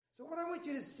So what I want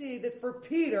you to see that for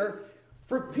Peter,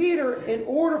 in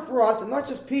order for us, and not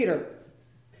just Peter,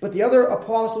 but the other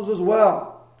apostles as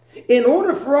well, in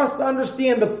order for us to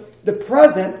understand the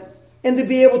present and to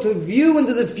be able to view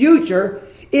into the future,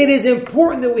 it is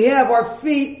important that we have our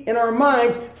feet and our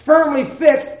minds firmly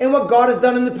fixed in what God has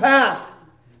done in the past.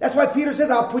 That's why Peter says,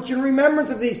 I'll put you in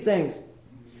remembrance of these things.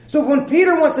 So when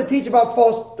Peter wants to teach about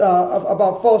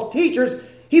false teachers,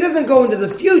 he doesn't go into the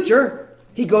future.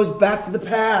 He goes back to the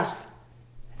past.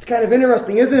 It's kind of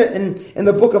interesting, isn't it? In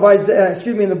the book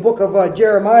of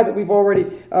Jeremiah that we've already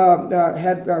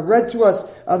had read to us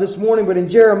this morning, but in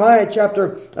Jeremiah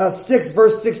chapter 6,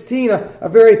 verse 16, a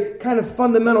very kind of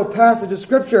fundamental passage of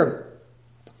Scripture.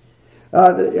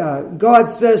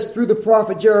 God says through the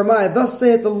prophet Jeremiah, "Thus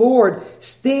saith the Lord,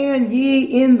 stand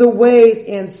ye in the ways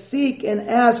and seek and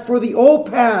ask for the old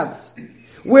paths.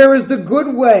 Where is the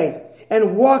good way?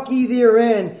 And walk ye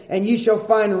therein, and ye shall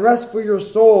find rest for your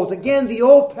souls." Again, the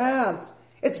old paths.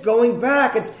 It's going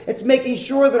back. It's making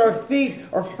sure that our feet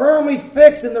are firmly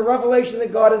fixed in the revelation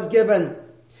that God has given.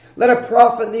 Let a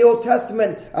prophet in the Old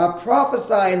Testament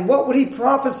prophesy. And what would he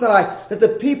prophesy? That the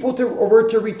people were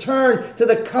to return to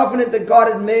the covenant that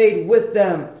God had made with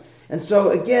them. And so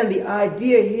again, the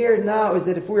idea here now is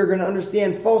that if we are going to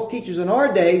understand false teachers in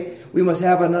our day, we must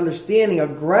have an understanding, a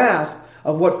grasp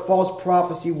of what false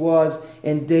prophecy was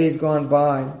in days gone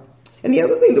by. And the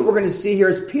other thing that we're going to see here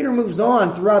is Peter moves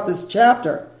on throughout this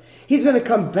chapter. He's going to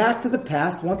come back to the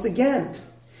past once again.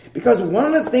 Because one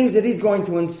of the things that he's going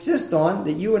to insist on,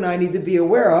 that you and I need to be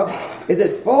aware of, is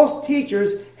that false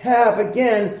teachers have,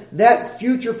 again, that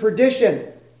future perdition.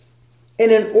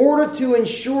 And in order to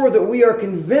ensure that we are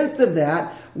convinced of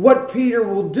that, what Peter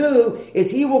will do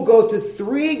is he will go to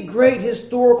 3 great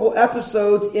historical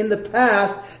episodes in the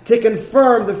past to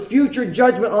confirm the future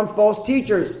judgment on false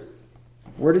teachers.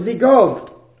 Where does he go?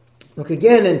 Look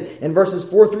again in verses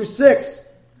 4 through 6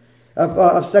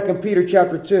 of 2 Peter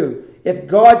chapter 2. If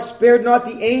God spared not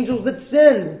the angels that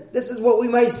sinned, this is what we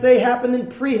might say happened in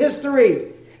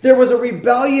prehistory. There was a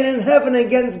rebellion in heaven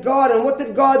against God. And what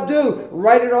did God do?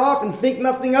 Write it off and think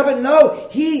nothing of it? No,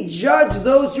 he judged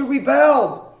those who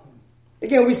rebelled.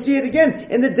 Again, we see it again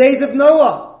in the days of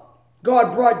Noah.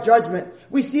 God brought judgment.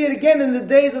 We see it again in the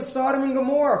days of Sodom and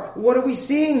Gomorrah. What are we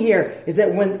seeing here? Is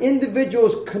that when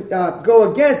individuals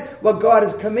go against what God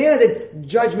has commanded,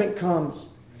 judgment comes.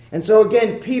 And so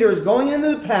again, Peter is going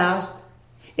into the past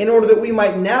in order that we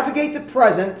might navigate the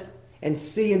present and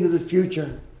see into the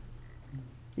future.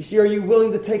 You see, are you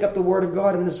willing to take up the Word of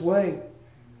God in this way?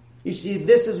 You see,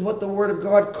 this is what the Word of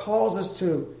God calls us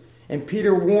to. And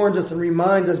Peter warns us and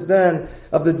reminds us then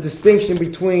of the distinction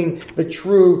between the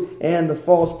true and the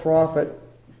false prophet.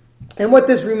 And what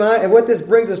this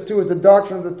brings us to is the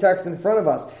doctrine of the text in front of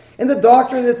us. And the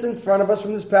doctrine that's in front of us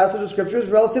from this passage of Scripture is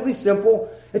relatively simple.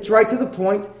 It's right to the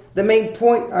point. The main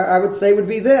point, I would say, would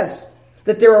be this: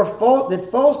 that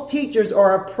false teachers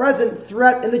are a present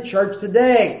threat in the church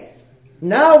today.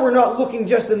 Now we're not looking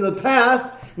just into the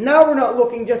past. Now we're not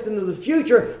looking just into the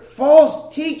future.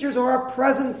 False teachers are a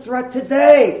present threat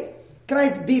today. Can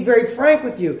I be very frank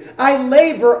with you? I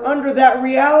labor under that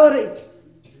reality.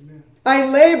 I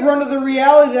labor under the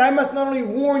reality that I must not only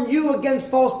warn you against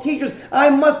false teachers,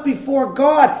 I must before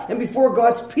God and before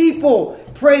God's people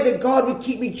pray that God would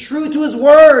keep me true to His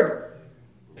Word.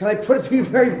 Can I put it to you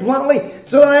very bluntly?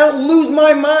 So that I don't lose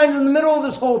my mind in the middle of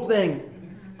this whole thing.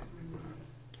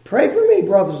 Pray for me,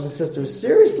 brothers and sisters.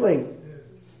 Seriously.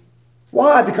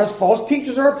 Why? Because false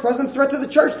teachers are a present threat to the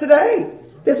church today.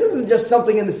 This isn't just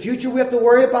something in the future we have to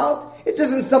worry about. It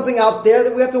isn't something out there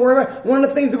that we have to worry about. One of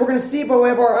the things that we're going to see by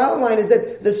way of our outline is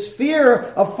that the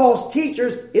sphere of false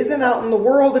teachers isn't out in the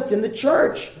world, it's in the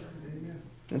church.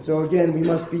 And so again, we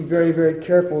must be very, very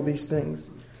careful of these things.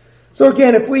 So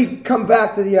again, if we come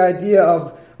back to the idea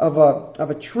of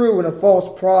a true and a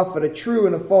false prophet, a true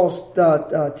and a false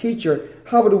teacher,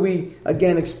 how do we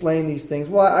again explain these things?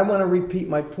 Well, I want to repeat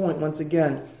my point once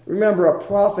again. Remember, a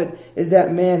prophet is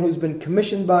that man who's been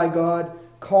commissioned by God,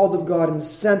 called of God, and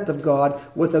sent of God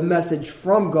with a message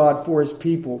from God for His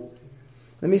people.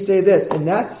 Let me say this. In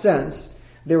that sense,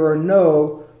 there are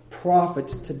no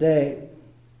prophets today.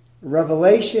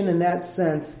 Revelation in that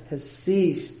sense has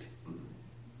ceased.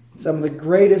 Some of the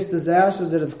greatest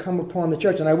disasters that have come upon the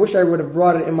church, and I wish I would have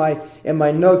brought it in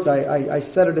my notes. I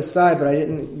set it aside, but I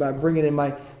didn't bring it in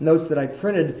my notes that I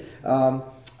printed.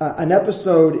 An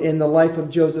episode in the life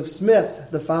of Joseph Smith,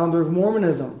 the founder of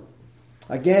Mormonism.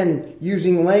 Again,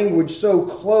 using language so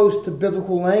close to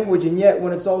biblical language, and yet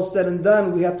when it's all said and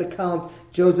done, we have to count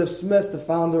Joseph Smith, the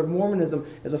founder of Mormonism,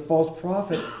 as a false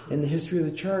prophet in the history of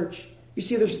the church. You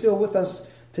see, they're still with us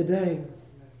today.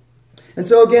 And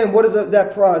so again, what is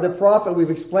the prophet? We've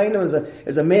explained him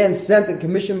as a man sent and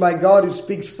commissioned by God who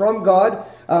speaks from God,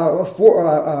 from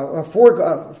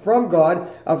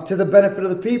God to the benefit of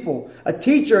the people. A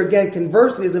teacher, again,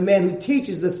 conversely, is a man who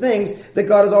teaches the things that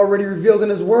God has already revealed in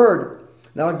His Word.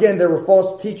 Now again, there were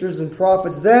false teachers and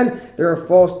prophets then. There are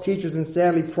false teachers and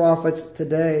sadly prophets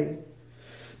today.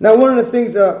 Now one of the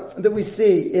things that we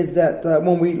see is that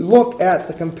when we look at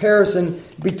the comparison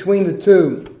between the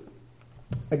two,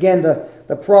 again,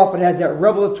 the prophet has that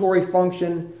revelatory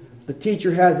function. The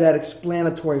teacher has that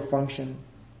explanatory function.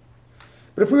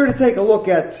 But if we were to take a look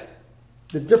at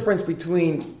the difference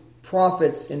between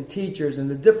prophets and teachers and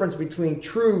the difference between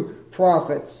true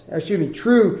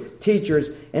teachers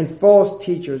and false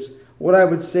teachers, what I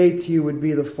would say to you would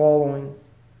be the following.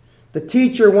 The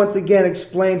teacher, once again,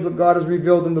 explains what God has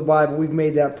revealed in the Bible. We've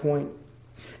made that point.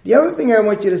 The other thing I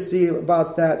want you to see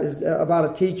about that is about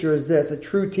a teacher is this, a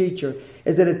true teacher,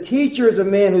 is that a teacher is a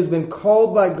man who's been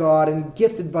called by God and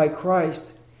gifted by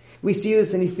Christ. We see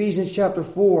this in Ephesians chapter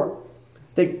 4,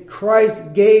 that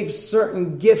Christ gave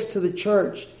certain gifts to the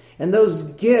church, and those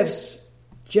gifts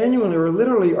genuinely or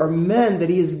literally are men that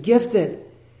He has gifted.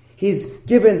 He's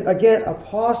given, again,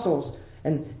 apostles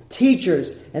and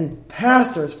teachers and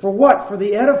pastors. For what? For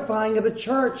the edifying of the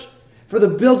church, for the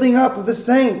building up of the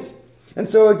saints. And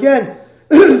so again,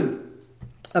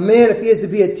 a man, if he is to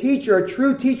be a teacher, a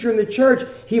true teacher in the church,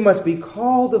 he must be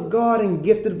called of God and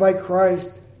gifted by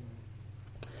Christ.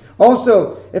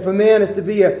 Also, if a man is to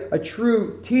be a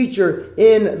true teacher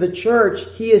in the church,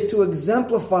 he is to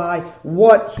exemplify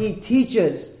what he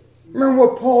teaches. Remember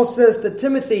what Paul says to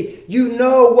Timothy, you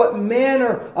know what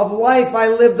manner of life I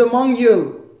lived among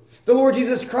you. The Lord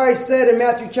Jesus Christ said in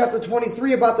Matthew chapter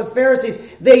 23 about the Pharisees,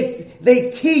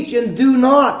 they teach and do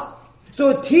not.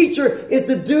 So a teacher is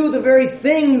to do the very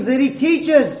things that he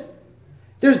teaches.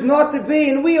 There's not to be,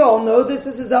 and we all know this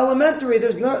is elementary,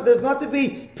 there's not to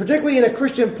be, particularly in a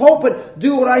Christian pulpit,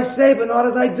 do what I say but not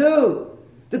as I do.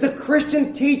 That the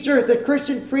Christian teacher, the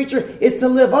Christian preacher is to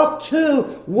live up to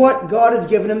what God has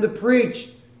given him to preach.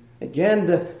 Again,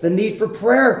 the need for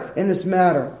prayer in this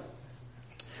matter.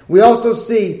 We also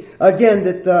see, again,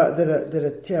 that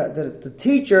the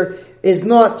teacher is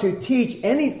not to teach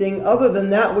anything other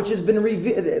than that which has been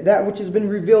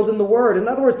revealed in the Word. In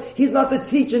other words, he's not to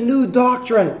teach a new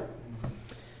doctrine.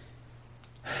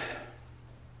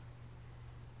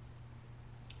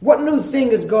 What new thing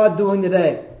is God doing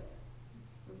today?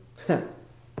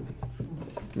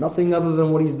 Nothing other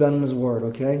than what He's done in His Word,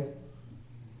 okay?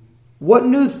 What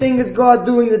new thing is God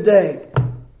doing today?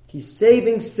 He's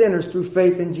saving sinners through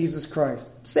faith in Jesus Christ.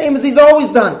 Same as He's always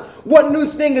done. What new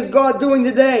thing is God doing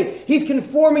today? He's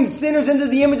conforming sinners into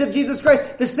the image of Jesus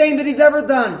Christ, the same that He's ever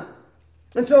done.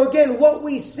 And so again, what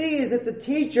we see is that the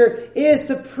teacher is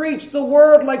to preach the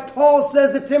Word, like Paul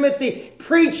says to Timothy.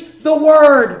 Preach the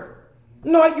Word.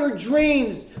 Not your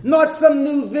dreams, not some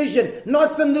new vision,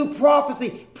 not some new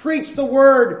prophecy. Preach the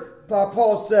Word,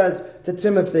 Paul says to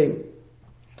Timothy.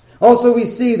 Also, we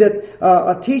see that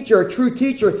a true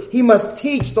teacher, he must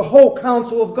teach the whole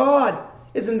counsel of God.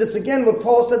 Isn't this again what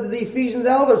Paul said to the Ephesians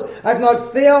elders? I've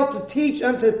not failed to preach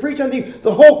unto you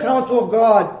the whole counsel of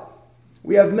God.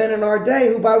 We have men in our day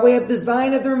who, by way of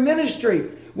design of their ministry,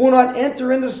 will not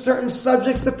enter into certain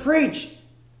subjects to preach.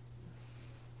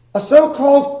 A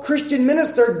so-called Christian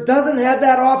minister doesn't have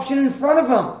that option in front of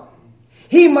him.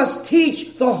 He must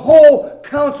teach the whole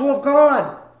counsel of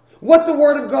God. What the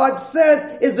Word of God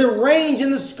says is the range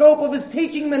and the scope of his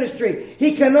teaching ministry.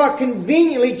 He cannot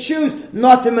conveniently choose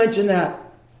not to mention that.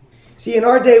 See, in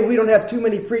our day, we don't have too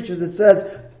many preachers that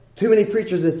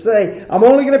say, I'm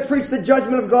only going to preach the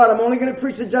judgment of God. I'm only going to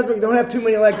preach the judgment. We don't have too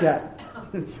many like that.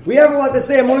 We have a lot to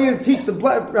say, I'm only going to teach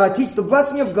the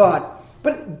blessing of God.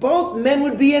 But both men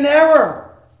would be in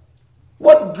error.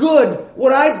 What good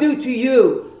would I do to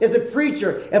you as a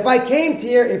preacher if I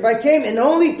came and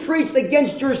only preached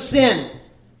against your sin?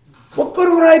 What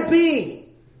good would I be?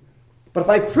 But if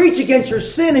I preach against your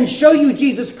sin and show you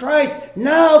Jesus Christ,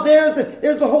 now there's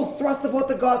the whole thrust of what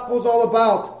the gospel is all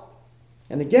about.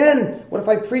 And again, what if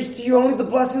I preached to you only the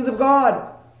blessings of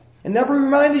God and never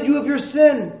reminded you of your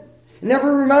sin? And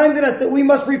never reminded us that we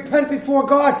must repent before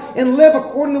God and live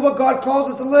according to what God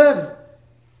calls us to live.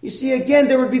 You see, again,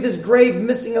 there would be this grave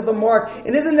missing of the mark.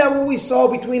 And isn't that what we saw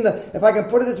between if I can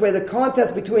put it this way, the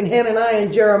contest between Hananiah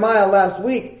and Jeremiah last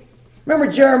week?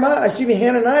 Remember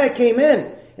Hananiah came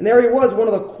in, and there he was, one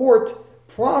of the court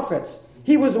prophets.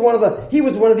 He was one of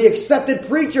the accepted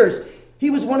preachers.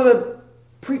 He was one of the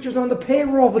preachers on the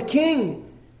payroll of the king.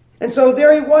 And so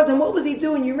there he was, and what was he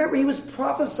doing? You remember, he was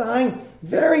prophesying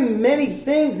very many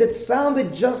things that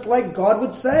sounded just like God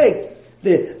would say.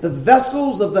 The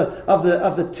vessels of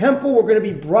the temple were going to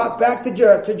be brought back to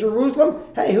Jerusalem.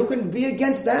 Hey, who can be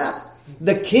against that?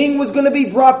 The king was going to be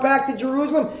brought back to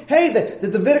Jerusalem. Hey, the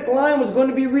Davidic line was going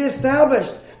to be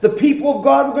reestablished. The people of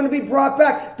God were going to be brought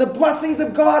back. The blessings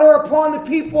of God are upon the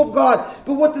people of God.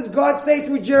 But what does God say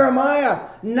through Jeremiah?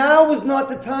 Now is not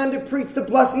the time to preach the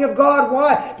blessing of God.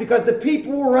 Why? Because the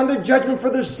people were under judgment for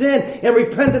their sin, and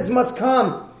repentance must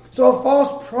come. So a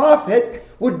false prophet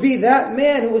would be that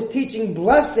man who was preaching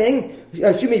blessing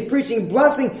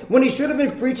when he should have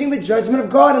been preaching the judgment of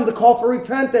God and the call for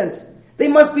repentance. They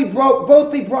must be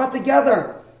both be brought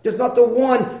together. There's not the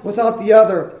one without the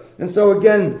other. And so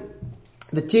again,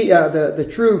 the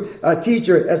true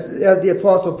teacher, as the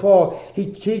Apostle Paul,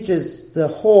 he teaches the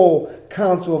whole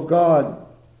counsel of God.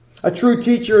 A true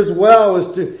teacher as well is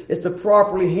to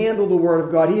properly handle the Word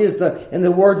of God. He is in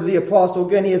the words of the Apostle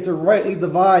again, he is to rightly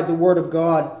divide the Word of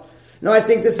God. Now, I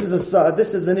think this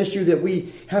is an issue that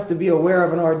we have to be aware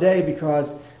of in our day,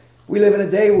 because we live in a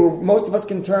day where most of us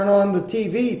can turn on the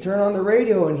TV, turn on the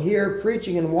radio, and hear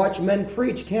preaching and watch men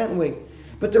preach, can't we?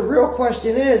 But the real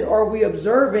question is, are we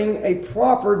observing a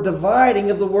proper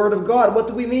dividing of the Word of God? What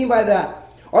do we mean by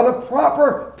that? Are the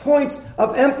proper points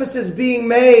of emphasis being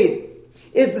made?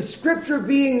 Is the Scripture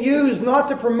being used not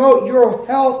to promote your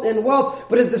health and wealth,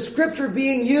 but is the Scripture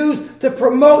being used to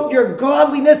promote your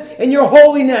godliness and your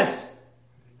holiness?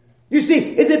 You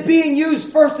see, is it being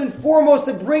used first and foremost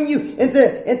to bring you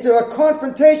into a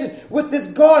confrontation with this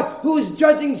God who is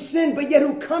judging sin, but yet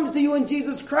who comes to you in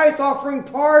Jesus Christ offering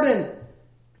pardon?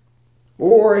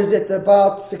 Or is it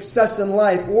about success in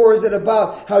life? Or is it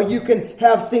about how you can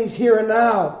have things here and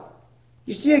now?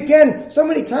 You see, again, so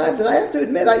many times, and I have to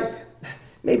admit,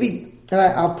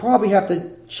 I'll probably have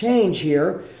to change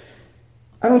here.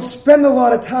 I don't spend a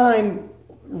lot of time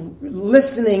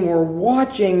listening or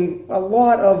watching a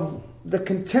lot of the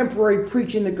contemporary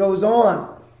preaching that goes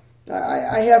on.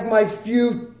 I have my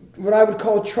few, what I would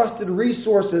call trusted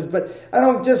resources, but I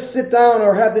don't just sit down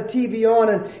or have the TV on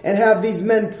and have these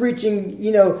men preaching,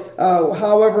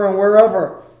 however and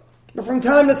wherever. But from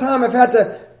time to time, I've had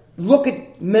to look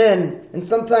at men, and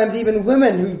sometimes even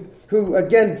women who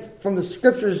again, from the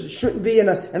Scriptures, shouldn't be in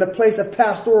a place of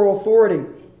pastoral authority.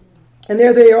 And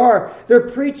there they are. They're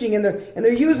preaching and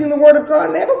they're using the Word of God,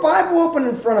 and they have a Bible open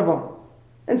in front of them.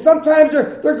 And sometimes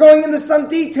they're going into some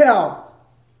detail.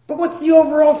 But what's the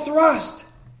overall thrust?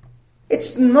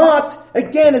 It's not,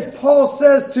 again, as Paul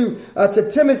says to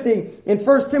Timothy in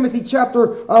 1 Timothy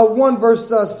chapter 1, verse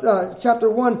 6.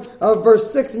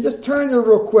 And just turn there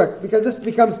real quick, because this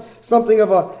becomes something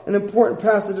of an important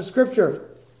passage of Scripture.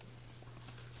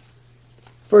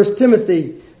 1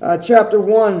 Timothy chapter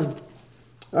 1,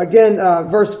 again,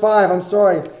 verse 5,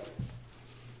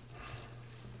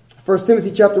 1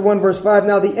 Timothy chapter 1, verse 5.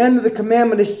 Now the end of the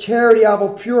commandment is charity of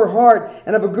a pure heart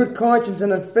and of a good conscience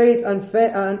and of faith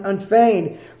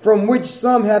unfeigned, from which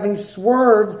some, having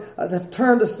swerved, have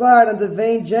turned aside unto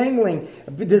vain jangling,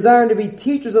 desiring to be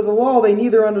teachers of the law. They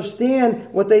neither understand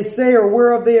what they say or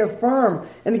whereof they affirm.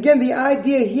 And again, the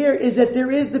idea here is that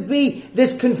there is to be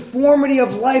this conformity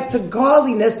of life to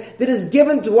godliness that is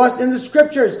given to us in the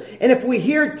Scriptures. And if we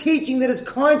hear teaching that is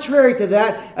contrary to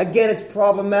that, again, it's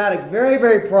problematic. Very,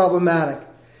 very problematic.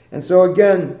 And so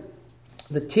again,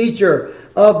 the teacher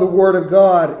of the Word of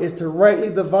God is to rightly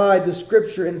divide the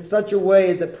Scripture in such a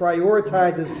way that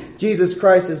prioritizes Jesus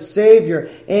Christ as Savior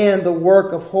and the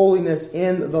work of holiness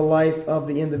in the life of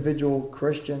the individual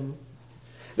Christian.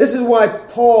 This is why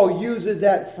Paul uses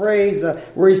that phrase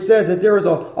where he says that there is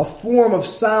a form of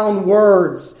sound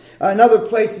words. In other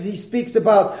places, he speaks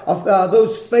about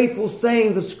those faithful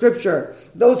sayings of Scripture.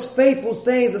 Those faithful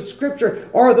sayings of Scripture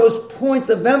are those points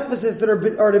of emphasis that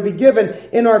are to be given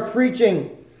in our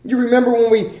preaching. You remember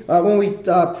when we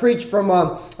preached from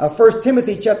 1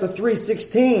 Timothy chapter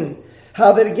 3:16,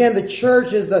 how that again the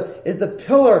church is the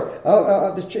pillar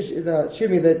of the church.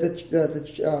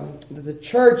 The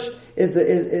church is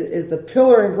the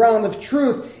pillar and ground of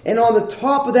truth, and on the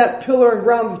top of that pillar and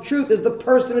ground of truth is the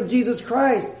person of Jesus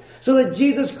Christ. So that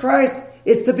Jesus Christ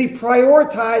is to be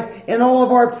prioritized in all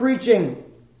of our preaching.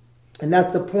 And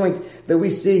that's the point that we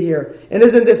see here. And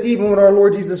isn't this even what our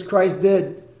Lord Jesus Christ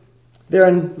did? There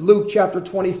in Luke chapter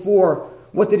 24,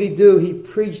 what did he do? He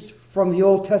preached from the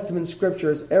Old Testament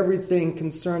Scriptures everything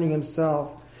concerning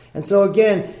himself. And so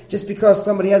again, just because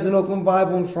somebody has an open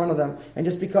Bible in front of them, and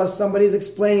just because somebody is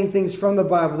explaining things from the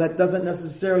Bible, that doesn't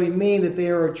necessarily mean that they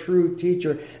are a true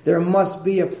teacher. There must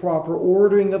be a proper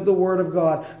ordering of the Word of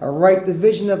God, a right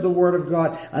division of the Word of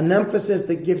God, an emphasis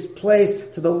that gives place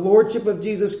to the Lordship of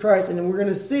Jesus Christ. And we're going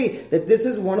to see that this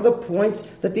is one of the points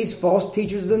that these false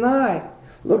teachers deny.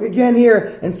 Look again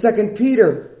here in 2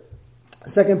 Peter.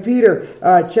 2 Peter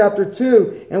chapter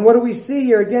 2. And what do we see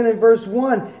here? Again in verse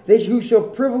 1. They who shall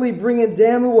privily bring in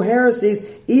damnable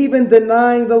heresies, even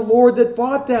denying the Lord that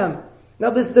bought them. Now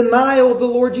this denial of the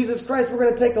Lord Jesus Christ, we're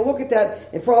going to take a look at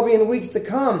that and probably in weeks to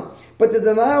come. But the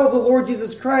denial of the Lord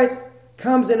Jesus Christ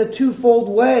comes in a twofold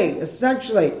way,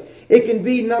 essentially. It can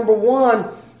be, number one,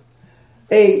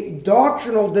 a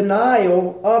doctrinal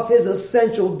denial of his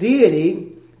essential deity,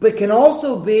 but can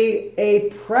also be a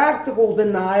practical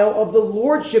denial of the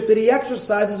lordship that he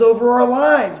exercises over our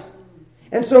lives.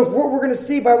 And so what we're going to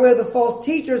see by way of the false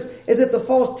teachers is that the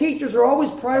false teachers are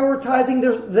always prioritizing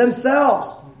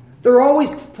themselves. They're always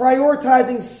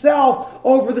prioritizing self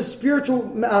over the spiritual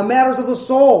matters of the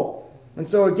soul. And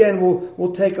so again,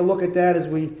 we'll take a look at that as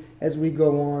we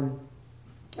go on.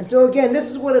 And so again, this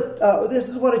is what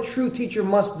a true teacher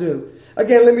must do.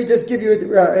 Again, let me just give you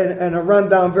a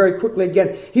rundown very quickly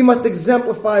again. He must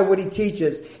exemplify what he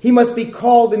teaches. He must be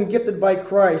called and gifted by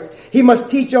Christ. He must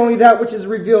teach only that which is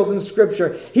revealed in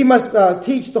Scripture. He must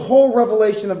teach the whole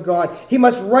revelation of God. He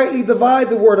must rightly divide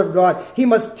the Word of God. He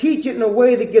must teach it in a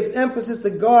way that gives emphasis to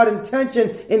God's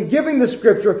intention in giving the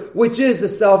Scripture, which is the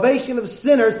salvation of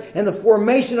sinners and the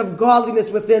formation of godliness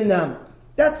within them.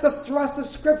 That's the thrust of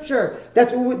Scripture.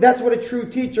 That's what a true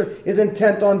teacher is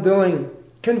intent on doing.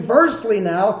 Conversely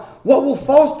now, what will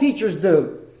false teachers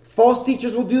do? False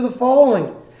teachers will do the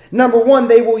following. Number one,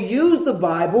 they will use the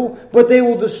Bible, but they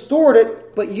will distort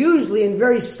it, but usually in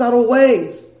very subtle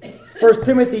ways. 1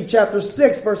 Timothy chapter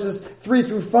 6, verses 3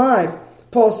 through 5.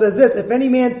 Paul says this, if any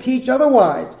man teach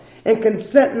otherwise, and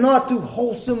consent not to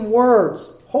wholesome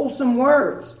words. Wholesome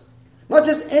words. Not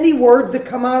just any words that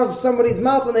come out of somebody's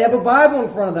mouth when they have a Bible in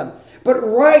front of them, but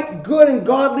right, good, and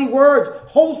godly words.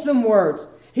 Wholesome words.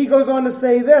 He goes on to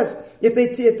say this, if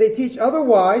they teach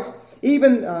otherwise,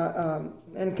 even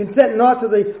and consent not to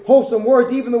the wholesome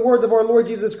words, even the words of our Lord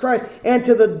Jesus Christ, and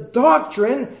to the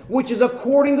doctrine which is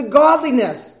according to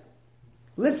godliness.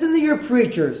 Listen to your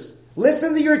preachers.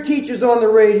 Listen to your teachers on the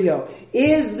radio.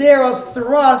 Is there a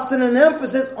thrust and an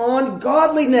emphasis on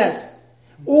godliness?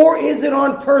 Or is it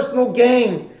on personal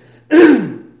gain?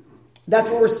 That's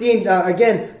what we're seeing,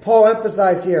 again, Paul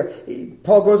emphasized here.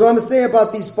 Paul goes on to say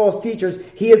about these false teachers,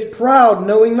 he is proud,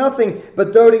 knowing nothing,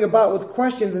 but doting about with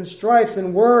questions and strifes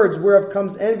and words, whereof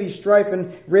comes envy, strife,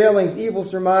 and railings, evil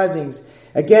surmisings.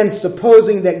 Again,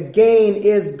 supposing that gain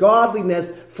is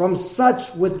godliness, from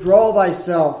such withdraw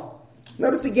thyself.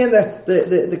 Notice again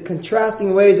the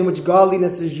contrasting ways in which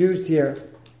godliness is used here.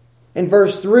 In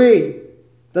verse 3,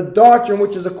 the doctrine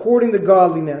which is according to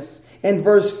godliness. And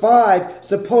verse 5,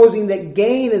 supposing that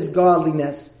gain is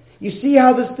godliness. You see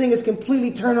how this thing is completely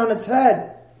turned on its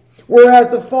head. Whereas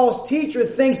the false teacher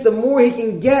thinks the more he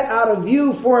can get out of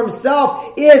view for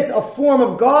himself is a form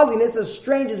of godliness, as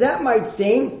strange as that might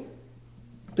seem.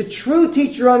 The true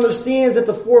teacher understands that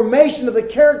the formation of the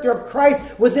character of Christ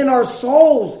within our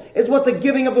souls is what the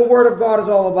giving of the Word of God is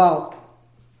all about.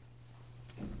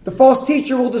 The false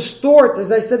teacher will distort,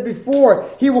 as I said before.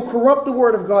 He will corrupt the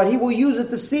Word of God. He will use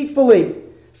it deceitfully.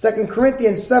 2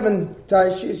 Corinthians chapter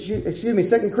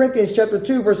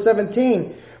 2, verse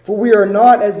 17. For we are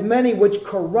not as many which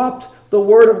corrupt the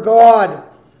Word of God,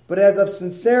 but as of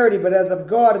sincerity, but as of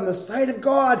God. In the sight of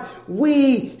God,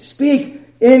 we speak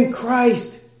in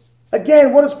Christ.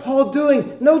 Again, what is Paul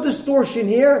doing? No distortion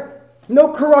here.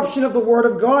 No corruption of the Word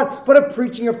of God, but a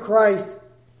preaching of Christ.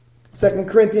 2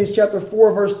 Corinthians chapter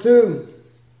 4, verse 2.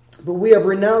 But we have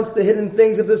renounced the hidden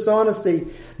things of dishonesty,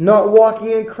 not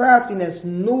walking in craftiness,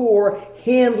 nor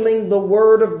handling the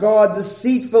word of God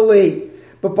deceitfully,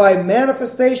 but by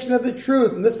manifestation of the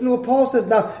truth. And listen to what Paul says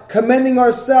now, commending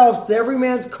ourselves to every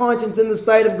man's conscience in the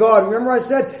sight of God. Remember I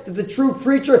said that the true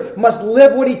preacher must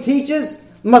live what he teaches,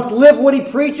 must live what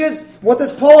he preaches? What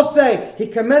does Paul say? He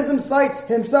commends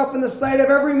himself in the sight of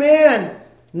every man.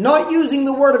 Not using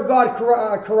the Word of God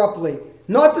corruptly.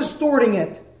 Not distorting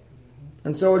it.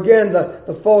 And so again,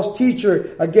 the false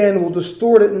teacher, again, will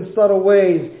distort it in subtle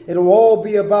ways. It will all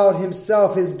be about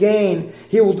himself, his gain.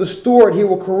 He will distort, he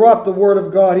will corrupt the Word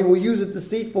of God. He will use it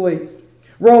deceitfully.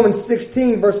 Romans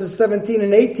 16, verses 17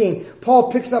 and 18.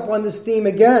 Paul picks up on this theme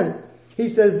again. He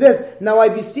says this, now I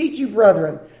beseech you,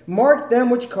 brethren, mark them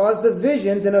which cause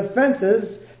divisions and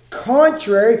offenses,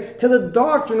 contrary to the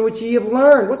doctrine which ye have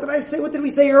learned. What did I say? What did we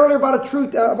say earlier about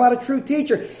a true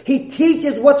teacher? He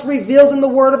teaches what's revealed in the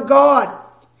Word of God.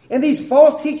 And these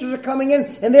false teachers are coming in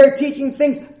and they're teaching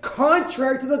things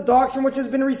contrary to the doctrine which has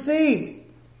been received.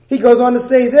 He goes on to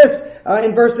say this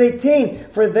in verse 18,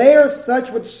 for they are such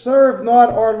which serve not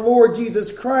our Lord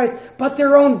Jesus Christ, but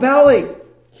their own belly.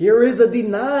 Here is a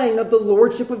denying of the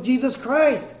Lordship of Jesus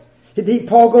Christ.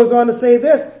 Paul goes on to say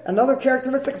this, another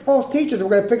characteristic of false teachers. We're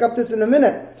going to pick up this in a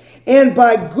minute. And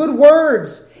by good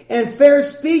words and fair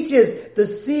speeches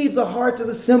deceive the hearts of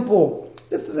the simple.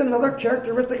 This is another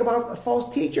characteristic about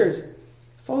false teachers.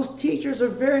 False teachers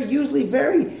are usually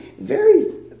very,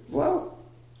 well,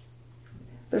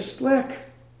 they're slick.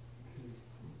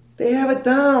 They have it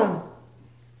down.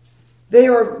 They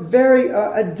are very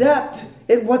adept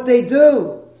at what they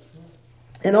do.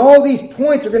 And all these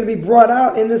points are going to be brought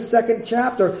out in this second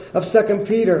chapter of 2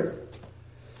 Peter.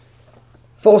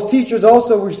 False teachers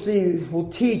also, we see,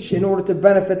 will teach in order to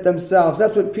benefit themselves.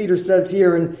 That's what Peter says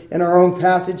here in our own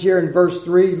passage here in verse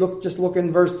 3. Just look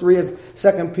in verse 3 of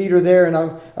 2 Peter there, and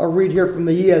I'll read here from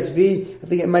the ESV. I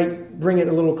think it might bring it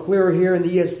a little clearer here in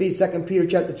the ESV, 2 Peter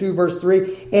chapter 2, verse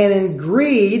 3. And in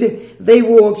greed they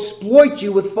will exploit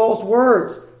you with false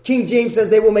words. King James says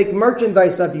they will make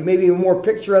merchandise of you. Maybe a more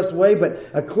picturesque way, but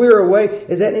a clearer way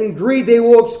is that in greed they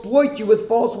will exploit you with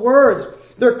false words.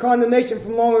 Their condemnation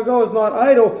from long ago is not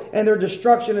idle, and their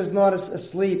destruction is not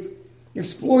asleep.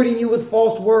 Exploiting you with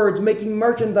false words, making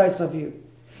merchandise of you.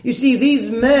 You see, these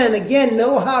men, again,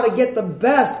 know how to get the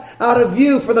best out of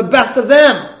you for the best of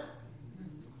them.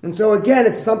 And so, again,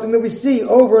 it's something that we see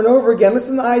over and over again.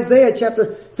 Listen to Isaiah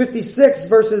chapter 56,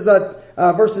 verses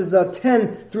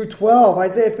 10 through 12.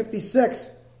 Isaiah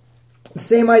 56. The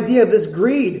same idea of this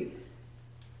greed.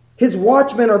 His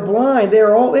watchmen are blind. They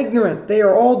are all ignorant. They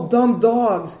are all dumb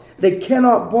dogs. They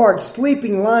cannot bark,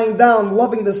 sleeping, lying down,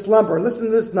 loving to slumber. Listen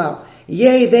to this now.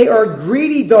 Yea, they are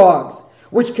greedy dogs,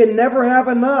 which can never have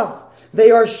enough.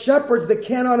 They are shepherds that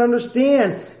cannot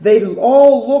understand. They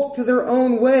all look to their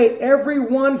own way, every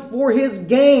one for his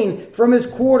gain from his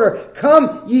quarter.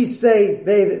 Come, ye say,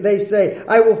 they say,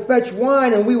 I will fetch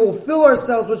wine, and we will fill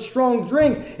ourselves with strong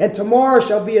drink, and tomorrow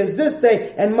shall be as this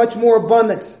day, and much more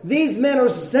abundant. These men are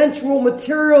sensual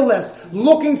materialists,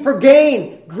 looking for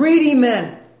gain, greedy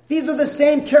men. These are the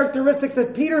same characteristics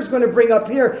that Peter's going to bring up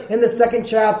here in the second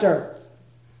chapter.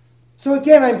 So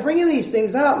again, I'm bringing these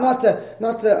things out not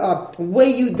to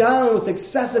weigh you down with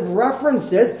excessive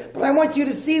references, but I want you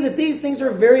to see that these things are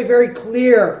very, very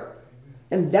clear.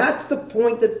 And that's the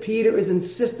point that Peter is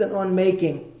insistent on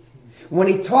making. When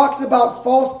he talks about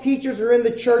false teachers who are in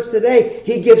the church today,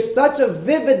 he gives such a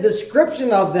vivid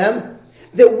description of them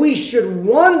that we should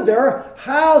wonder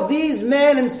how these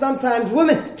men and sometimes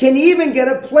women can even get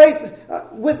a place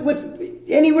with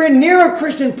anywhere near a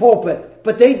Christian pulpit.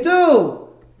 But they do.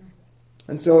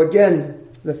 And so again,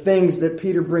 the things that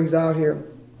Peter brings out here.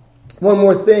 One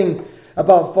more thing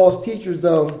about false teachers,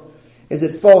 though, is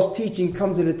that false teaching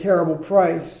comes at a terrible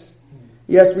price.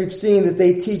 Yes, we've seen that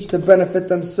they teach to benefit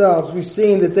themselves. We've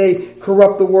seen that they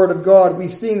corrupt the Word of God. We've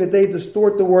seen that they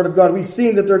distort the Word of God. We've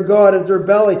seen that their God is their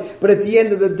belly. But at the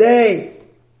end of the day,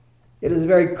 it is a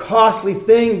very costly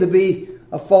thing to be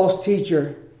a false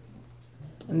teacher.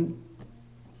 And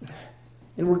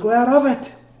we're glad of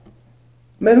it.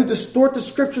 Men who distort the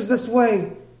Scriptures this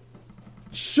way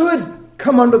should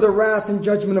come under the wrath and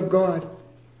judgment of God.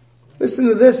 Listen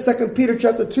to this, 2 Peter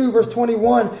chapter 2, verse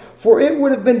 21. For it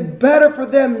would have been better for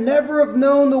them never have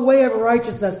known the way of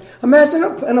righteousness. Imagine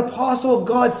an apostle of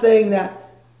God saying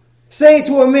that. Saying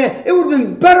to a man, it would have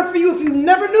been better for you if you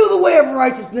never knew the way of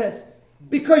righteousness.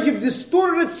 Because you've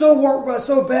distorted it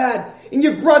so bad. And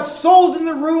you've brought souls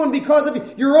into ruin because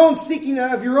of your own seeking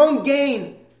of your own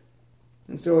gain.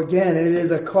 And so again, it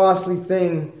is a costly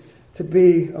thing to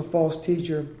be a false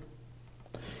teacher.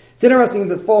 It's interesting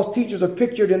that false teachers are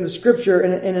pictured in the Scripture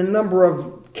in a number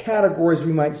of categories,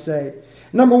 we might say.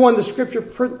 Number one, the Scripture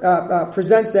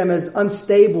presents them as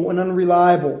unstable and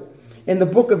unreliable. In the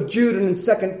book of Jude and in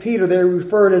 2 Peter, they're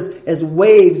referred as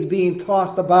waves being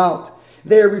tossed about.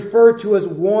 They are referred to as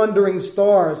wandering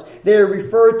stars. They are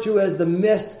referred to as the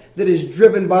mist that is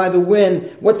driven by the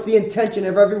wind. What's the intention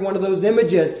of every one of those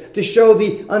images? To show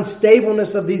the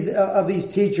unstableness of these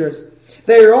teachers.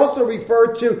 They are also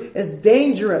referred to as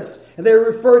dangerous. They are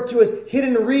referred to as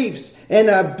hidden reefs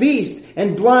and beasts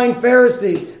and blind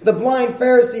Pharisees. The blind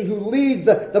Pharisee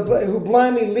who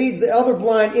blindly leads the other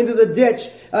blind into the ditch.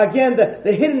 Again,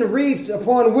 the hidden reefs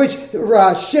upon which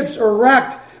ships are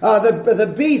wrecked.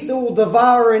 The beast that will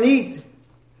devour and eat.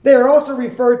 They are also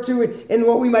referred to in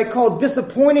what we might call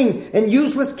disappointing and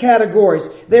useless categories.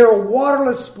 They are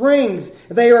waterless springs.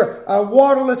 They are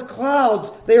waterless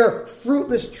clouds. They are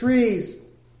fruitless trees.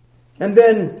 And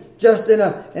then, just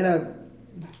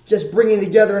just bringing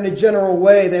together in a general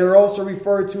way, they are also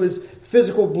referred to as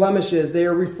physical blemishes. They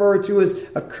are referred to as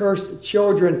accursed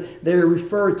children. They are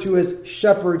referred to as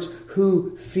shepherds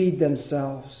who feed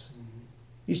themselves.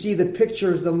 You see the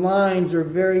pictures, the lines are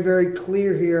very, very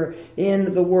clear here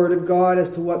in the Word of God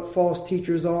as to what false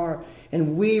teachers are.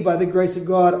 And we, by the grace of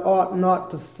God, ought not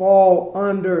to fall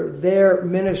under their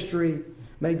ministry.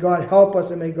 May God help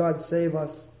us and may God save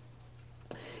us.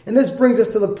 And this brings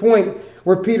us to the point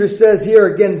where Peter says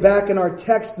here, again, back in our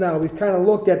text now, we've kind of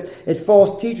looked at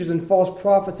false teachers and false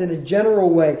prophets in a general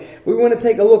way. We want to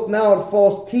take a look now at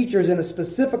false teachers in a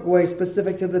specific way,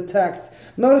 specific to the text.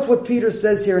 Notice what Peter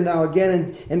says here now,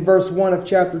 again in verse 1 of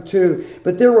chapter 2.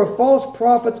 But there were false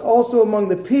prophets also among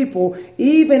the people,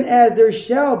 even as there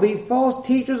shall be false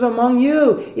teachers among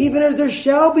you. Even as there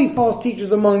shall be false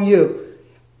teachers among you.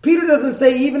 Peter doesn't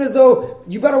say even as though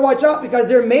you better watch out because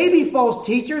there may be false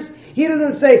teachers. He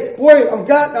doesn't say, boy, I'm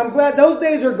glad those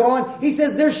days are gone. He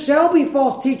says there shall be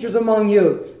false teachers among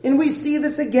you. And we see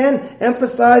this again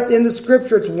emphasized in the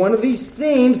Scripture. It's one of these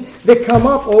themes that come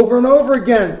up over and over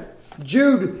again.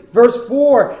 Jude, verse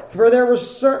 4, for there were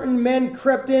certain men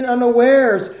crept in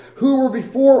unawares, who were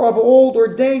before of old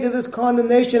ordained to this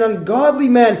condemnation, ungodly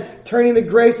men, turning the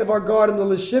grace of our God into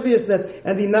lasciviousness,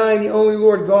 and denying the only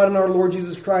Lord God and our Lord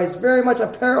Jesus Christ. Very much a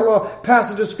parallel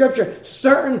passage of Scripture.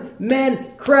 Certain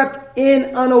men crept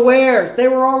in unawares. They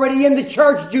were already in the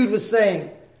church, Jude was saying.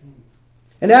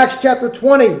 In Acts chapter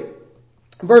 20,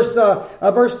 Verse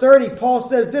 30, Paul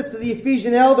says this to the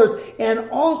Ephesian elders, and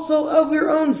also of your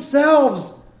own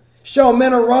selves shall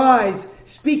men arise,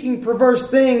 speaking perverse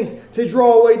things to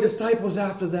draw away disciples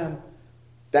after them.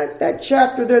 That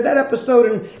chapter there, that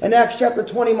episode in Acts chapter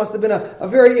 20 must have been a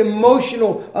very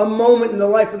emotional moment in the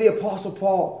life of the Apostle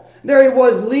Paul. There he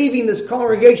was leaving this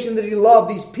congregation that he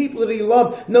loved, these people that he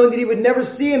loved, knowing that he would never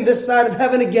see them this side of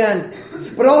heaven again.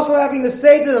 But also having to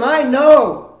say to them, I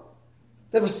know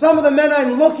that for some of the men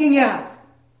I'm looking at,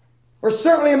 or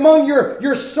certainly among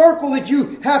your circle that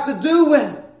you have to do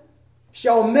with,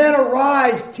 shall men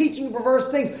arise teaching perverse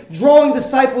things, drawing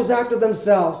disciples after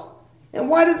themselves. And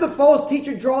why does the false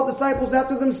teacher draw disciples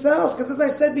after themselves? Because as I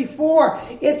said before,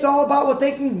 it's all about what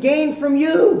they can gain from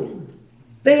you.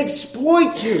 They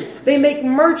exploit you. They make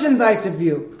merchandise of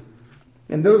you.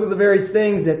 And those are the very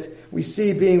things that we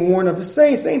see being warned of. The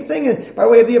same thing by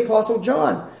way of the Apostle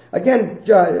John. Again,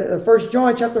 1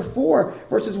 John chapter 4,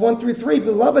 verses 1 through 3.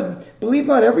 Beloved, believe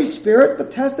not every spirit,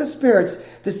 but test the spirits,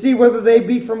 to see whether they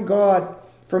be from God.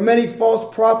 For many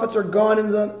false prophets are gone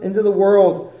into the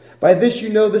world. By this you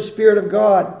know the Spirit of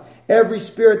God. Every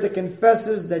spirit that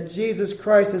confesses that Jesus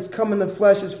Christ has come in the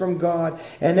flesh is from God.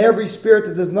 And every spirit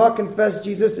that does not confess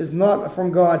Jesus is not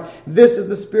from God. This is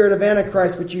the spirit of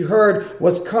Antichrist, which you heard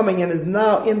was coming and is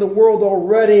now in the world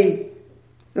already.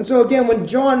 And so again, when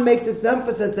John makes this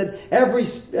emphasis that every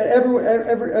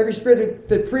spirit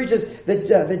that preaches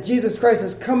that Jesus Christ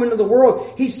has come into the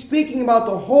world, he's speaking about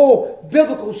the whole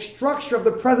biblical structure of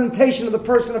the presentation of the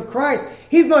person of Christ.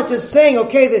 He's not just saying,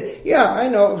 okay, that, yeah, I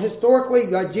know, historically,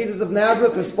 Jesus of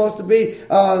Nazareth was supposed to be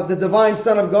the divine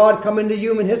Son of God come into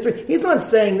human history. He's not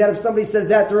saying that if somebody says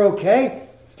that, they're okay.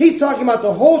 He's talking about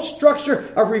the whole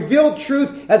structure of revealed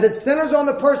truth as it centers on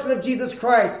the person of Jesus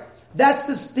Christ. That's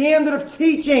the standard of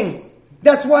teaching.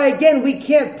 That's why, again, we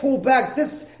can't pull back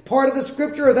this part of the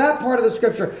Scripture or that part of the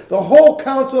Scripture. The whole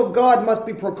counsel of God must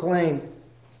be proclaimed.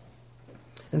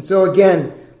 And so,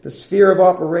 again, the sphere of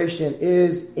operation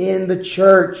is in the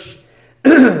church.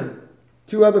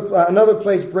 Another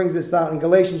place brings this out in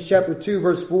Galatians chapter 2,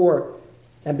 verse 4.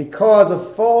 And because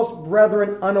of false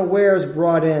brethren unawares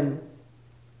brought in.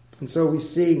 And so we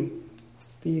see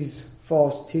these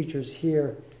false teachers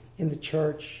here in the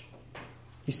church.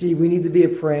 You see, we need to be a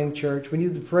praying church. We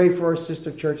need to pray for our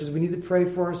sister churches. We need to pray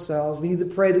for ourselves. We need to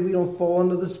pray that we don't fall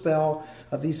under the spell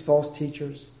of these false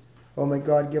teachers. Oh, may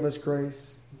God give us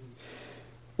grace.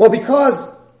 Well, because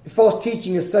false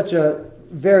teaching is such a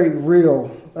very real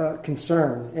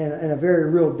concern and a very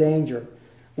real danger,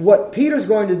 what Peter's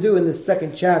going to do in this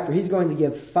second chapter, he's going to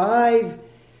give 5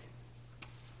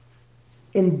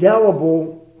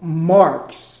 indelible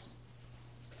marks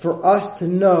for us to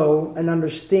know and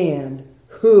understand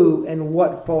who and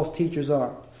what false teachers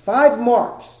are. 5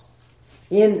 marks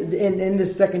in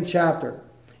this second chapter.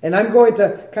 And I'm going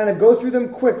to kind of go through them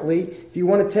quickly. If you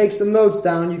want to take some notes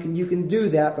down, you can do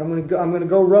that. But I'm going to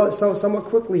go somewhat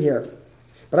quickly here.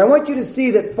 But I want you to see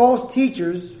that false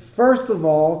teachers, first of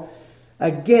all,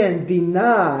 again,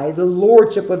 deny the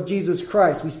lordship of Jesus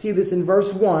Christ. We see this in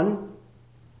verse 1,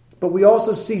 but we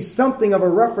also see something of a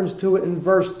reference to it in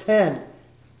verse 10.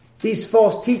 These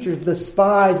false teachers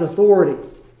despise authority.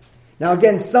 Now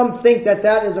again, some think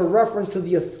that is a reference to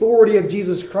the authority of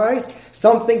Jesus Christ.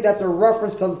 Some think that's a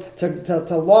reference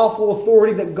to lawful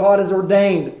authority that God has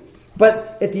ordained.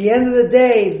 But at the end of the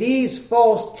day, these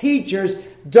false teachers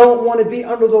don't want to be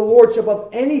under the lordship of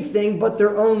anything but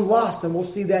their own lust. And we'll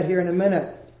see that here in a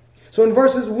minute. So in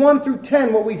verses 1 through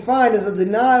 10, what we find is a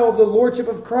denial of the lordship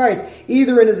of Christ,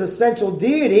 either in his essential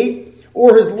deity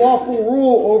or his lawful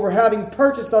rule over having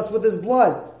purchased us with his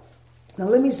blood. Now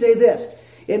let me say this.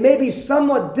 It may be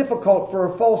somewhat difficult for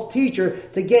a false teacher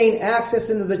to gain access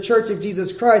into the church of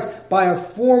Jesus Christ by a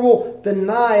formal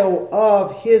denial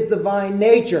of his divine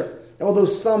nature, although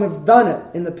some have done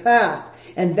it in the past.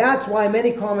 And that's why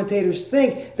many commentators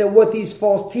think that what these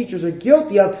false teachers are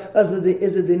guilty of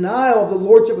is a denial of the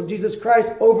lordship of Jesus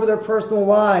Christ over their personal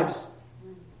lives.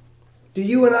 Do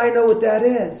you and I know what that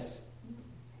is?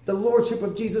 The lordship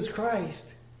of Jesus Christ.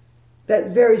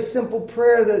 That very simple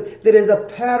prayer that is a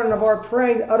pattern of our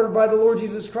praying uttered by the Lord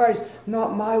Jesus Christ.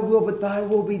 Not my will, but thy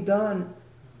will be done.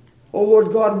 Oh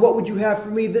Lord God, what would you have for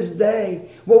me this day?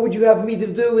 What would you have me to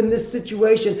do in this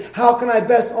situation? How can I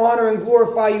best honor and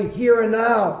glorify you here and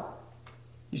now?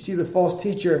 You see, the false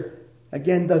teacher,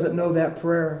 again, doesn't know that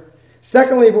prayer.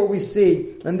 Secondly, what we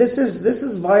see, and this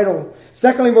is vital.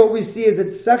 Secondly, what we see is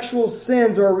that sexual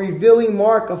sins are a revealing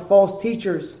mark of false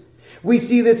teachers. We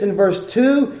see this in verse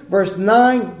 2, verse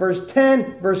 9, verse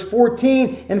 10, verse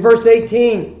 14, and verse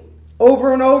 18.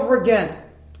 Over and over again.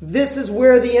 This is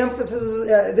where the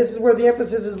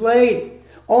emphasis is laid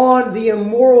on the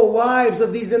immoral lives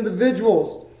of these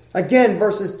individuals. Again,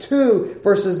 verses 2,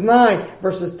 verses 9,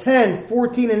 verses 10,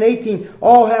 14, and 18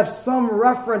 all have some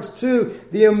reference to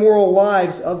the immoral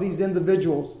lives of these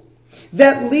individuals.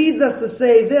 That leads us to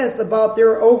say this about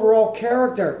their overall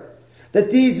character.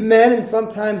 That these men, and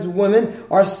sometimes women,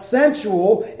 are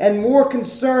sensual and more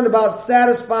concerned about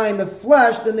satisfying the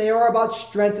flesh than they are about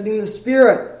strengthening the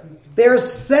spirit. They are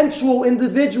sensual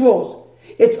individuals.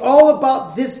 It's all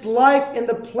about this life and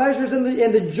the pleasures and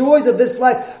the joys of this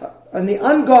life and the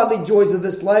ungodly joys of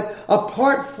this life,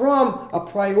 apart from a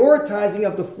prioritizing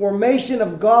of the formation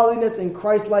of godliness and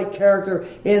Christ-like character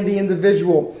in the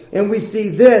individual. And we see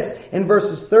this in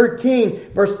verses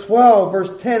 13, verse 12,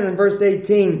 verse 10, and verse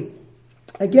 18.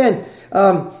 Again,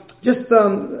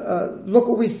 look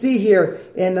what we see here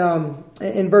in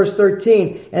verse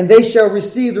 13. And they shall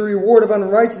receive the reward of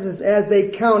unrighteousness as they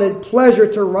counted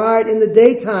pleasure to ride in the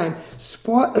daytime.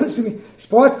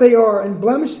 Spots they are and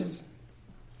blemishes.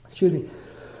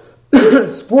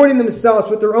 Sporting themselves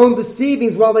with their own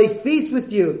deceivings while they feast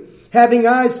with you. Having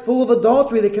eyes full of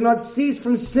adultery that cannot cease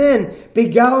from sin.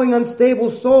 Beguiling unstable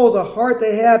souls. A heart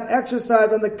they have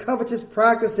exercised on the covetous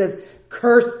practices.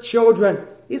 Cursed children.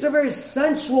 These are very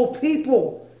sensual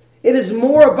people. It is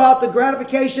more about the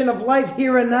gratification of life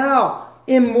here and now,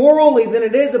 immorally, than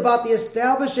it is about the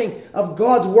establishing of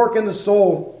God's work in the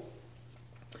soul.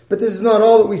 But this is not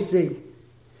all that we see.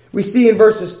 We see in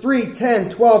verses 3, 10,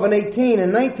 12, and 18,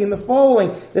 and 19 the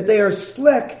following, that they are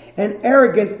slick and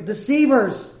arrogant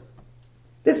deceivers.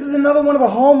 This is another one of the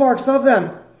hallmarks of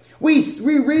them. We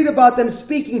read about them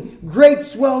speaking great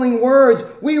swelling words.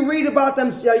 We read about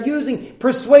them using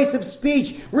persuasive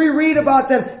speech. We read about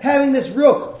them having this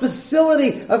real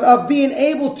facility of being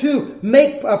able to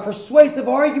make a persuasive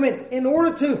argument in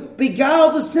order to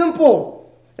beguile the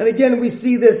simple. And again, we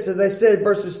see this, as I said,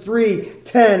 verses 3,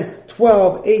 10,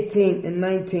 12, 18, and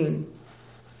 19.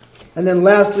 And then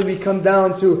lastly, we come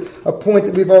down to a point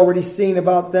that we've already seen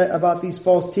about these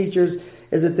false teachers,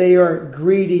 is that they are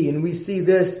greedy. And we see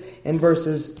this in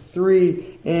verses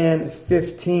 3 and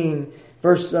 15.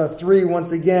 Verse 3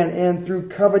 once again, and through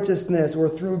covetousness or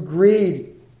through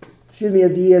greed,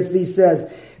 as the ESV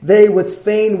says, they with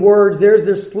feigned words, there's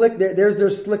their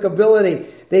slick ability.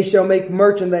 They shall make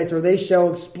merchandise, or they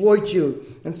shall exploit you.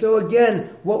 And so again,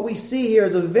 what we see here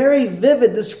is a very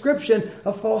vivid description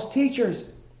of false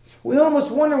teachers. We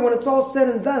almost wonder, when it's all said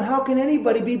and done, how can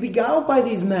anybody be beguiled by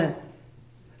these men?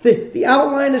 The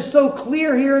outline is so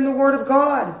clear here in the Word of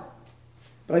God.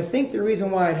 But I think the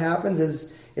reason why it happens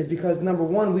is because, number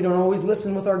one, we don't always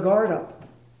listen with our guard up.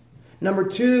 Number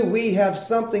two, we have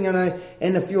something, and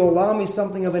if you allow me,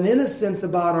 something of an innocence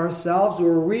about ourselves,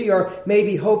 where we are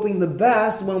maybe hoping the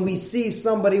best when we see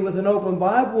somebody with an open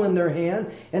Bible in their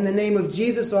hand and the name of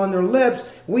Jesus on their lips.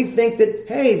 We think that,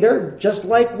 hey, they're just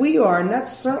like we are, and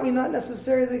that's certainly not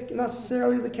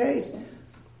necessarily the case.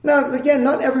 Now, again,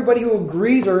 not everybody who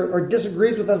agrees or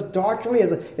disagrees with us doctrinally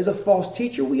is a false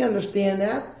teacher. We understand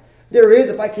that. There is,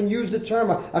 if I can use the term,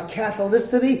 a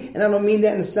Catholicity, and I don't mean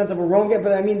that in the sense of a Roman,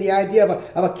 but I mean the idea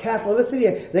of a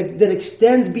Catholicity that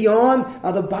extends beyond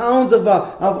the bounds of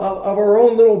our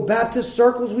own little Baptist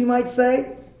circles, we might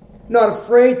say. Not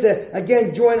afraid to,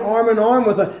 again, join arm in arm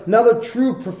with another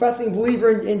true professing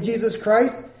believer in Jesus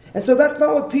Christ. And so that's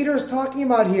not what Peter is talking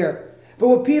about here. But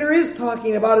what Peter is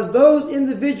talking about is those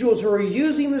individuals who are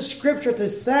using the Scripture to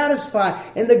satisfy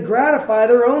and to gratify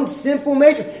their own sinful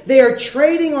nature. They are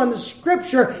trading on the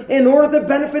Scripture in order to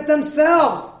benefit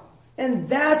themselves. And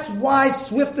that's why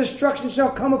swift destruction shall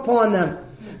come upon them.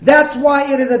 That's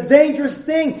why it is a dangerous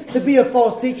thing to be a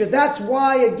false teacher. That's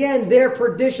why, again, their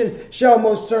perdition shall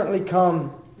most certainly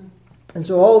come. And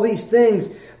so all these things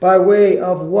by way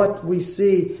of what we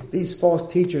see, these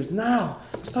false teachers. Now,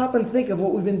 stop and think of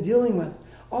what we've been dealing with.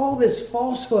 All this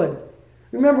falsehood.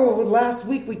 Remember last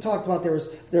week we talked about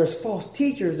there's false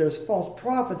teachers, there's false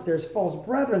prophets, there's false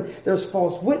brethren, there's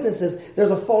false witnesses,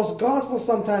 there's a false gospel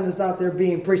sometimes that's out there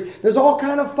being preached. There's all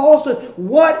kind of falsehood.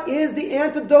 What is the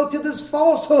antidote to this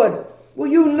falsehood?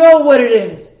 Well, you know what it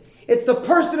is. It's the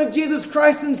person of Jesus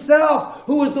Christ himself,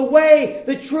 who is the way,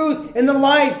 the truth, and the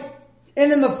life.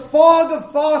 And in the fog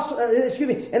of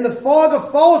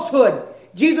falsehood,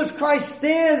 Jesus Christ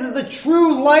stands as the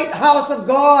true lighthouse of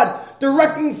God,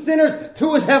 directing sinners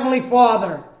to his heavenly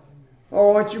Father.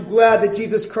 Oh, aren't you glad that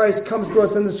Jesus Christ comes to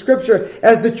us in the Scripture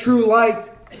as the true light?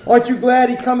 Aren't you glad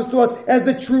he comes to us as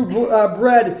the true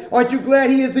bread? Aren't you glad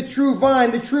he is the true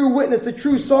vine, the true witness, the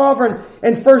true sovereign?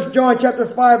 In 1 John chapter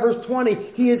 5, verse 20,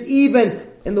 he is even,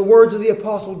 in the words of the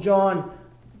Apostle John,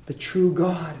 the true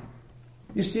God.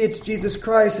 You see, it's Jesus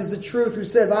Christ is the truth who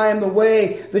says, I am the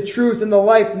way, the truth, and the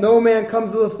life. No man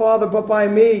comes to the Father but by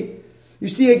me. You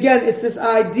see, again, it's this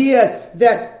idea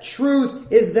that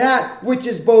truth is that which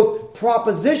is both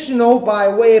propositional, by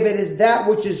way of it is that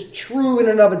which is true in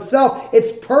and of itself.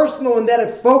 It's personal in that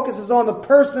it focuses on the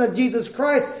person of Jesus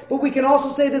Christ. But we can also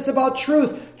say this about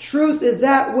truth. Truth is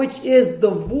that which is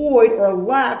devoid or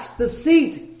lacks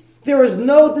deceit. There is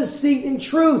no deceit in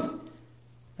truth.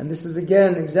 And this is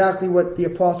again exactly what the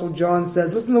Apostle John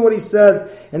says. Listen to what he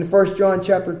says in 1 John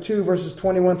chapter 2, verses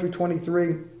 21 through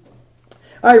 23.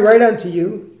 I write unto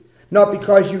you, not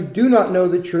because you do not know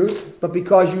the truth, but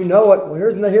because you know it. Well,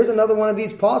 here's another one of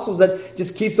these apostles that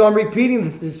just keeps on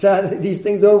repeating these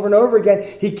things over and over again.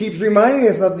 He keeps reminding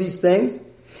us of these things.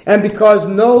 And because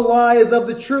no lie is of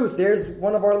the truth. There's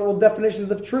one of our little definitions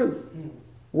of truth.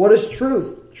 What is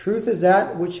truth? Truth is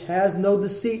that which has no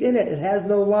deceit in it. It has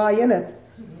no lie in it.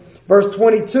 Verse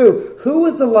 22, who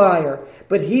is the liar?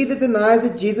 But he that denies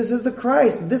that Jesus is the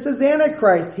Christ. This is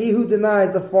Antichrist, he who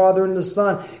denies the Father and the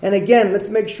Son. And again, let's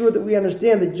make sure that we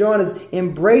understand that John is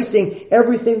embracing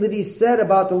everything that he said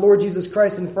about the Lord Jesus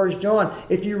Christ in 1 John.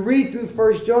 If you read through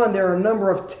 1 John, there are a number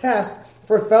of tests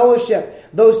for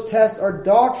fellowship. Those tests are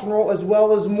doctrinal as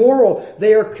well as moral.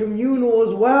 They are communal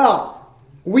as well.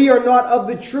 We are not of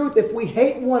the truth if we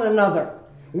hate one another.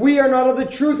 We are not of the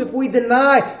truth if we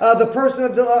deny the person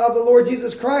of the Lord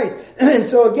Jesus Christ. And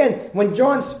so again, when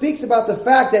John speaks about the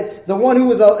fact that the one who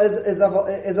is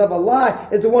of a lie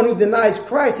is the one who denies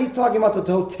Christ, he's talking about the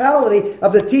totality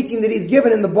of the teaching that he's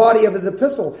given in the body of his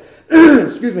epistle.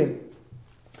 Excuse me.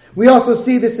 We also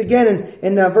see this again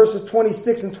in verses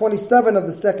 26 and 27 of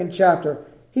the second chapter.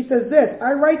 He says this,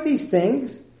 I write these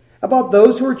things about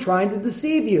those who are trying to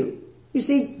deceive you. You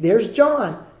see, there's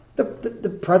John.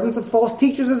 The presence of false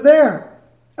teachers is there.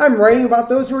 I'm writing about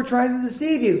those who are trying to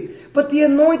deceive you. But the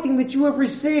anointing that you have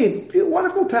received, a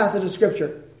wonderful passage of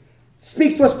Scripture,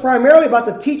 speaks to us primarily about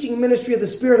the teaching ministry of the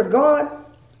Spirit of God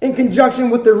in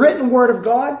conjunction with the written Word of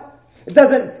God. It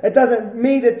doesn't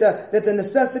mean that the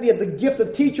necessity of the gift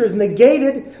of teacher is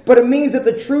negated, but it means that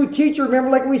the true teacher,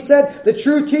 remember like we said, the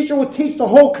true teacher will teach the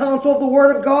whole counsel of the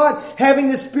Word of God,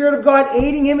 having the Spirit of God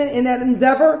aiding him in that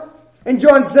endeavor. And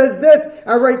John says this,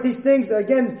 I write these things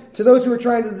again to those who are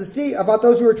trying to deceive, about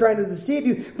those who are trying to deceive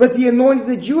you, but the anointing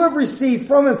that you have received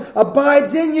from him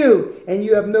abides in you, and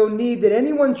you have no need that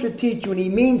anyone should teach you. And he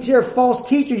means here false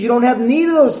teachers. You don't have need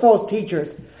of those false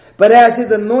teachers. But as his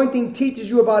anointing teaches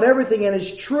you about everything and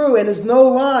is true and is no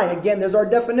lie, again, there's our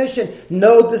definition,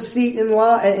 no deceit in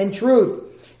lie and truth,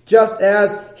 just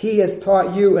as he has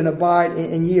taught you and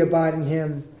ye abide in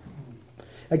him.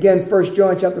 Again, 1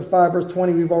 John chapter 5, verse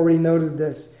 20, we've already noted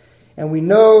this. And we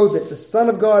know that the Son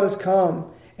of God has come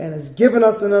and has given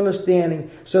us an understanding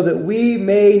so that we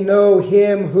may know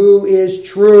him who is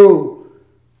true.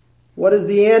 What is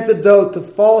the antidote to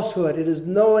falsehood? It is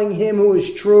knowing him who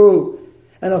is true.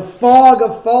 And a fog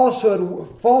of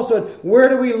falsehood, where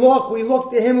do we look? We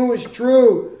look to him who is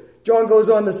true. John goes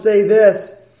on to say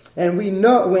this, and we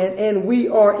know, and we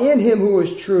are in him who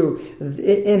is true,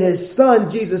 in his Son,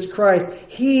 Jesus Christ.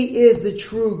 He is the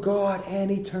true God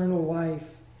and eternal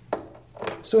life.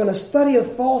 So in a study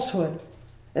of falsehood,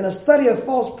 in a study of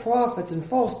false prophets and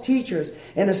false teachers,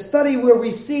 in a study where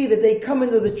we see that they come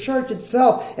into the church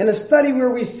itself, in a study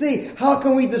where we see how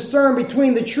can we discern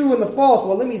between the true and the false.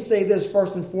 Well, let me say this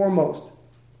first and foremost.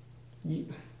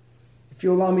 if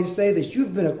you allow me to say this,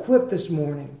 you've been equipped this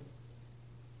morning.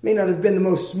 May not have been the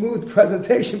most smooth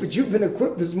presentation, but you've been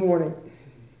equipped this morning.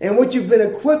 And what you've been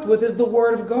equipped with is the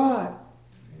Word of God.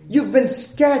 You've had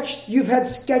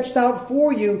sketched out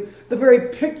for you the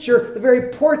very picture, the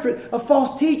very portrait of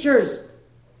false teachers.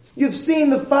 You've seen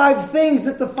the 5 things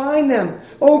that define them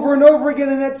over and over again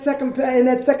in that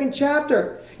second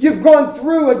chapter. You've gone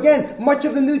through, again, much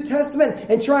of the New Testament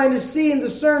and trying to see and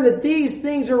discern that these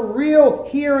things are real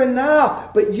here and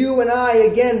now. But you and I,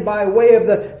 again, by way of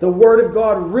the Word of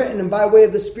God written and by way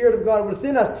of the Spirit of God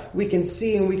within us, we can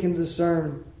see and we can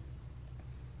discern.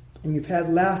 And you've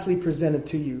had lastly presented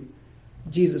to you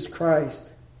Jesus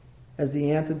Christ as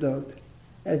the antidote,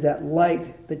 as that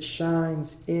light that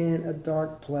shines in a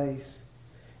dark place.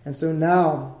 And so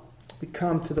now we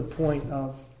come to the point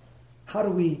of how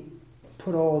do we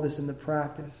put all this into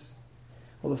practice?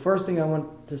 Well, the first thing I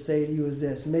want to say to you is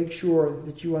this. Make sure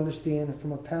that you understand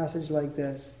from a passage like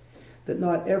this that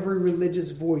not every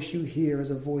religious voice you hear is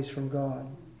a voice from God.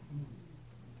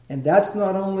 And that's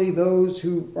not only those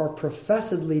who are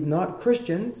professedly not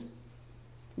Christians.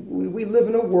 We live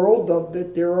in a world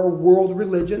that there are world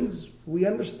religions. We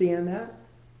understand that.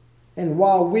 And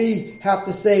while we have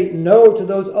to say no to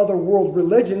those other world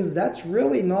religions, that's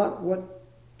really not what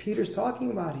Peter's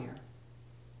talking about here.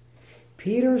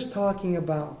 Peter's talking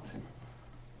about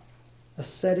a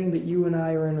setting that you and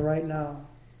I are in right now,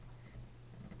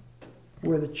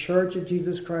 where the church of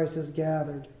Jesus Christ has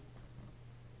gathered,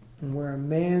 and where a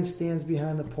man stands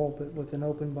behind the pulpit with an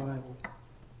open Bible.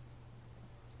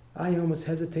 I almost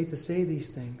hesitate to say these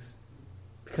things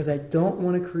because I don't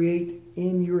want to create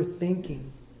in your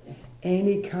thinking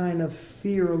any kind of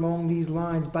fear along these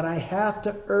lines, but I have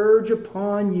to urge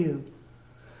upon you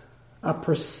a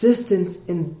persistence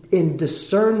in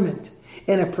discernment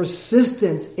and a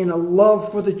persistence in a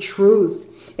love for the truth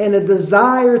and a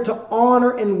desire to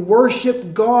honor and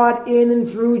worship God in and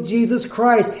through Jesus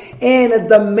Christ, and a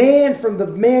demand from the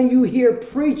man you hear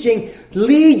preaching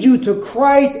lead you to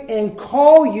Christ and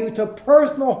call you to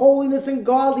personal holiness and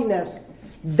godliness.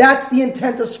 That's the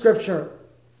intent of Scripture.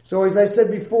 So as I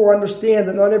said before, understand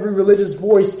that not every religious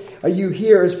voice you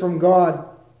hear is from God.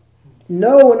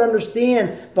 Know and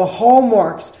understand the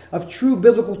hallmarks of true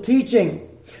biblical teaching.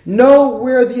 Know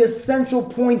where the essential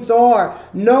points are.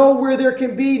 Know where there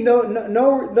can be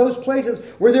those places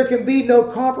where there can be no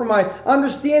compromise.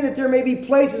 Understand that there may be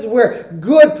places where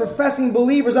good professing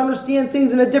believers understand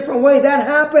things in a different way. That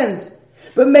happens.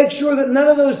 But make sure that none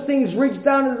of those things reach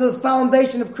down into the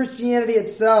foundation of Christianity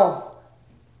itself.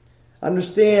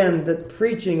 Understand that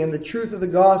preaching and the truth of the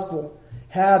gospel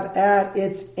have at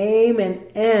its aim and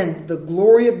end the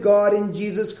glory of God in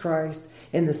Jesus Christ,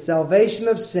 in the salvation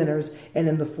of sinners, and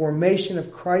in the formation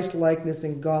of Christ-likeness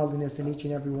and godliness in each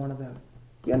and every one of them.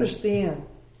 You understand?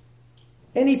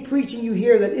 Any preaching you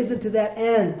hear that isn't to that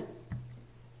end,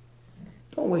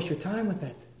 don't waste your time with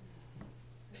it.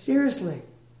 Seriously.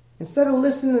 Instead of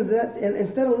listening to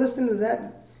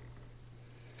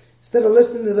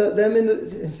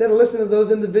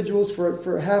those individuals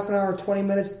for half an hour or 20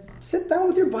 minutes, sit down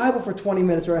with your Bible for 20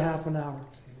 minutes or a half an hour.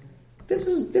 This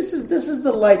is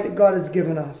the light that God has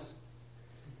given us.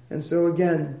 And so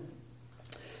again,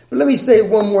 but let me say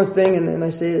one more thing, and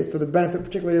I say it for the benefit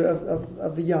particularly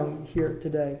of the young here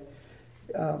today.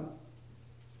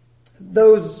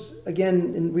 Those,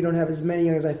 again, and we don't have as many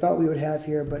young as I thought we would have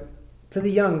here, but to the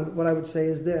young, what I would say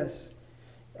is this.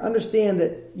 Understand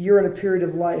that you're in a period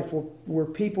of life where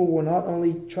people will not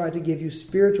only try to give you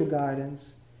spiritual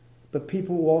guidance, but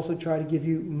people will also try to give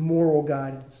you moral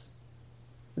guidance.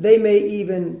 They may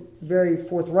even very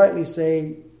forthrightly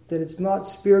say that it's not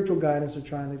spiritual guidance they're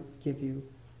trying to give you,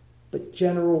 but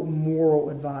general moral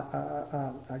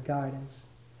guidance.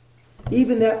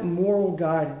 Even that moral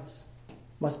guidance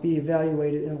must be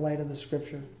evaluated in light of the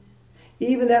Scripture.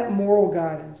 Even that moral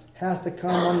guidance has to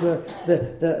come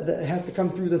has to come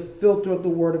through the filter of the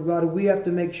Word of God. We have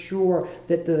to make sure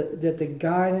that the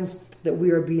guidance that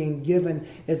we are being given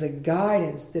is a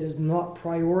guidance that is not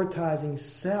prioritizing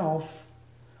self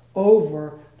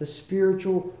over the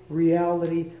spiritual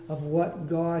reality of what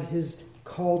God has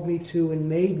called me to and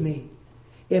made me.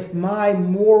 If my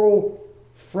moral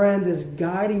friend is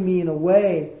guiding me in a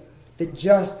way that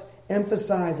just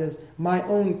emphasizes my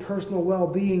own personal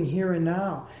well-being here and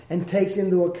now and takes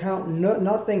into account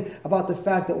nothing about the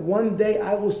fact that one day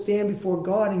I will stand before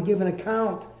God and give an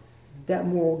account, that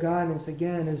moral guidance,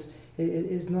 again,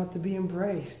 is not to be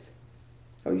embraced.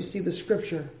 Oh, you see the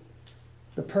Scripture,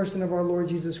 the person of our Lord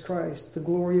Jesus Christ, the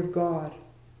glory of God,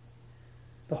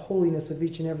 the holiness of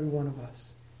each and every one of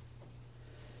us.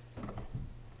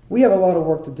 We have a lot of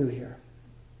work to do here.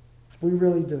 We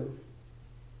really do.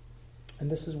 And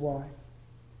this is why.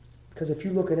 Because if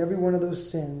you look at every one of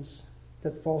those sins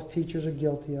that false teachers are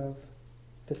guilty of,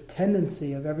 the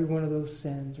tendency of every one of those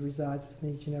sins resides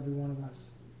within each and every one of us.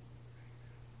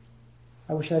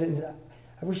 I wish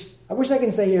I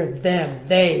can say here, them,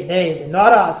 they,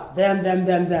 not us,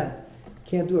 them.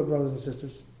 Can't do it, brothers and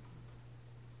sisters.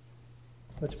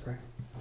 Let's pray.